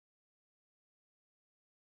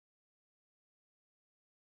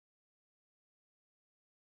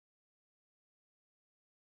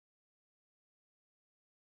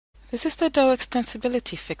This is the dough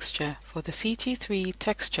extensibility fixture for the CT3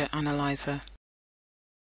 texture analyzer.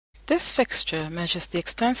 This fixture measures the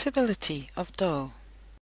extensibility of dough.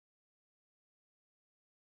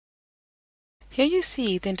 Here you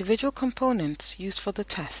see the individual components used for the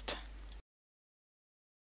test.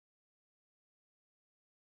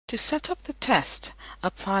 To set up the test,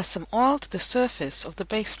 apply some oil to the surface of the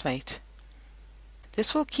base plate.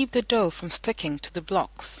 This will keep the dough from sticking to the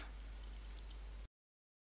blocks.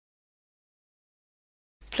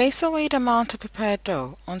 Place a weighed amount of prepared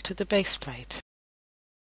dough onto the base plate.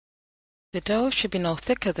 The dough should be no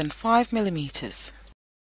thicker than 5 mm.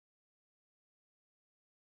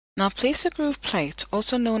 Now place a groove plate,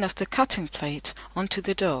 also known as the cutting plate, onto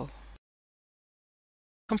the dough.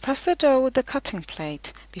 Compress the dough with the cutting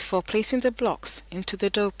plate before placing the blocks into the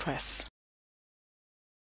dough press.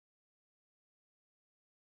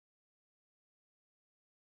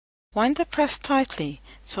 Wind the press tightly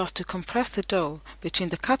so as to compress the dough between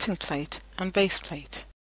the cutting plate and base plate.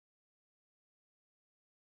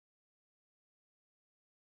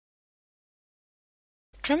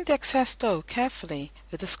 Trim the excess dough carefully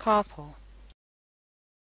with a scalpel.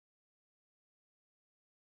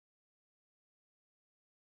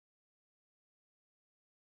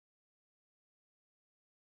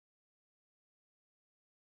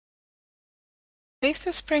 Place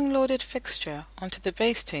the spring-loaded fixture onto the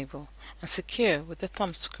base table and secure with the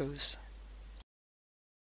thumb screws.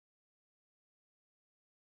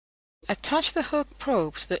 Attach the hook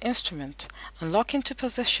probe to the instrument and lock into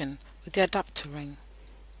position with the adapter ring.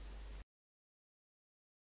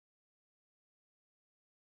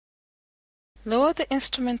 Lower the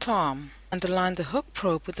instrument arm and align the hook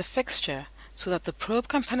probe with the fixture so that the probe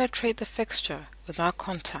can penetrate the fixture without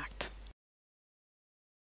contact.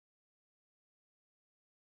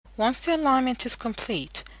 Once the alignment is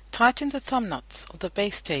complete, tighten the thumb nuts of the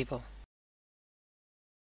base table.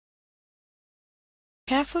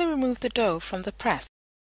 Carefully remove the dough from the press.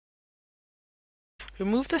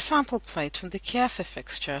 Remove the sample plate from the Kieffer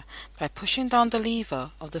fixture by pushing down the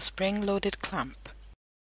lever of the spring-loaded clamp.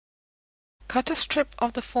 Cut a strip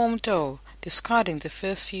of the formed dough, discarding the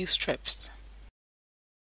first few strips.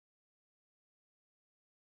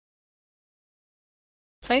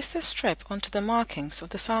 Place the strip onto the markings of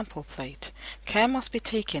the sample plate. Care must be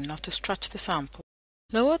taken not to stretch the sample.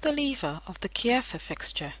 Lower the lever of the Kieffer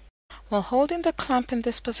fixture. While holding the clamp in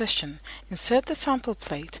this position, insert the sample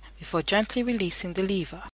plate before gently releasing the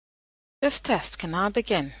lever. This test can now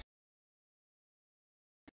begin.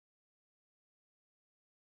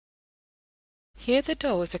 Here the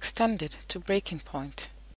dough is extended to breaking point.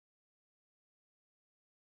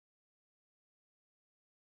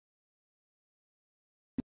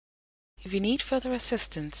 If you need further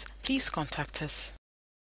assistance, please contact us.